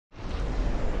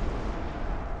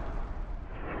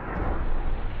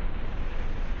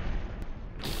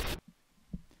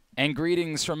And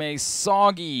greetings from a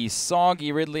soggy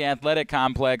Ridley Athletic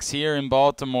Complex here in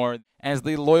Baltimore as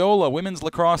the Loyola women's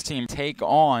lacrosse team take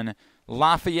on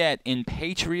Lafayette in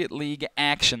Patriot League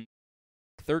action.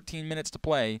 13 minutes to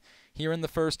play here in the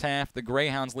first half. The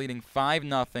Greyhounds leading 5-0.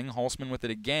 Holzman with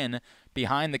it again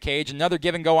behind the cage. Another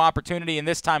give-and-go opportunity, and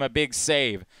this time a big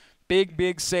save.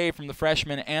 Big save from the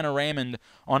freshman Anna Raymond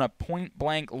on a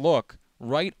point-blank look.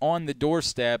 Right on the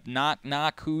doorstep. Knock,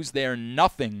 knock, who's there?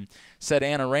 Nothing, said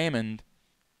Anna Raymond.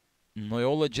 And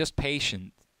Loyola just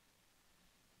patient.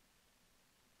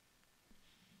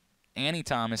 Annie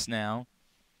Thomas now.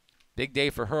 Big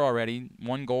day for her already.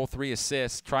 1 goal, 3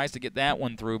 assists. Tries to get that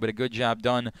one through, but a good job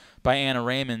done by Anna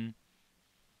Raymond.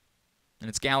 And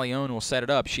it's Gallione who will set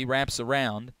it up. She wraps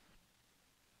around.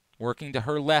 Working to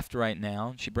her left right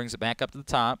now. She brings it back up to the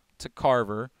top to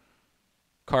Carver.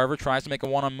 Carver tries to make a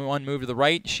one-on-one move to the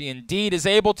right. She indeed is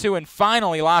able to, and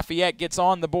finally Lafayette gets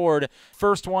on the board.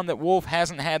 First one that Wolf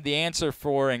hasn't had the answer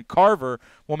for, and Carver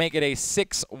will make it a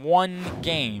 6-1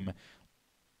 game.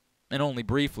 And only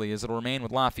briefly, as it'll remain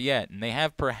with Lafayette. And they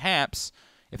have perhaps,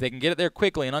 if they can get it there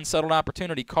quickly, an unsettled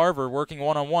opportunity. Carver working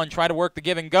one-on-one, try to work the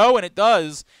give and go, and it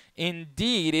does.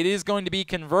 Indeed, it is going to be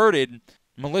converted.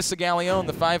 Melissa Gallione,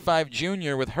 the 5'5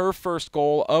 junior, with her first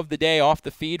goal of the day off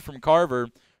the feed from Carver.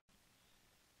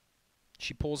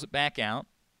 She pulls it back out,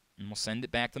 and we'll send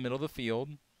it back to the middle of the field,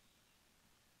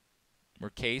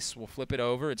 where Case will flip it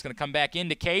over. It's going to come back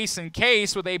into Case, and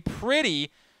Case with a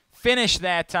pretty finish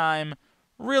that time.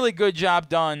 Really good job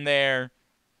done there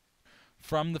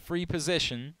from the free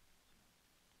position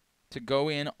to go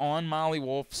in on Molly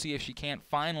Wolf, see if she can't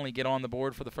finally get on the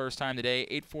board for the first time today.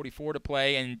 8:44 to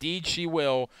play, and indeed she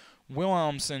will.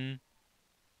 Wilhelmsen.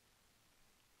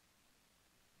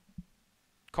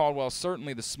 Caldwell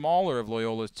certainly the smaller of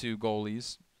Loyola's 2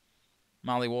 goalies.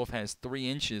 Molly Wolf has 3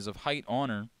 inches of height on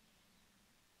her.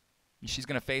 And she's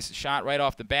going to face a shot right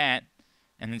off the bat,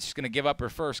 and then she's going to give up her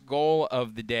first goal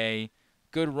of the day.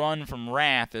 Good run from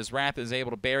Rath, as Rath is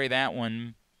able to bury that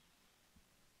one.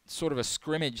 Sort of a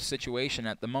scrimmage situation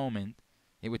at the moment.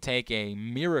 It would take a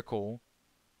miracle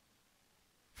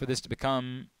for this to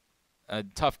become a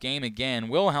tough game again.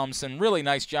 Wilhelmsen, really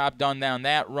nice job done down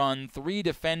that run. 3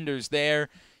 defenders there.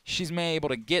 She's been able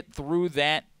to get through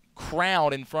that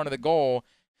crowd in front of the goal.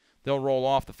 They'll roll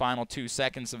off the final 2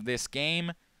 seconds of this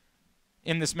game.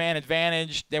 In this man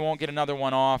advantage, they won't get another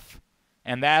one off,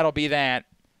 and that'll be that.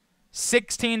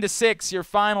 16-6, your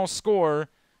final score,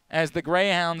 as the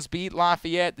Greyhounds beat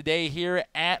Lafayette today here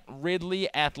at Ridley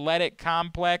Athletic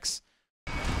Complex.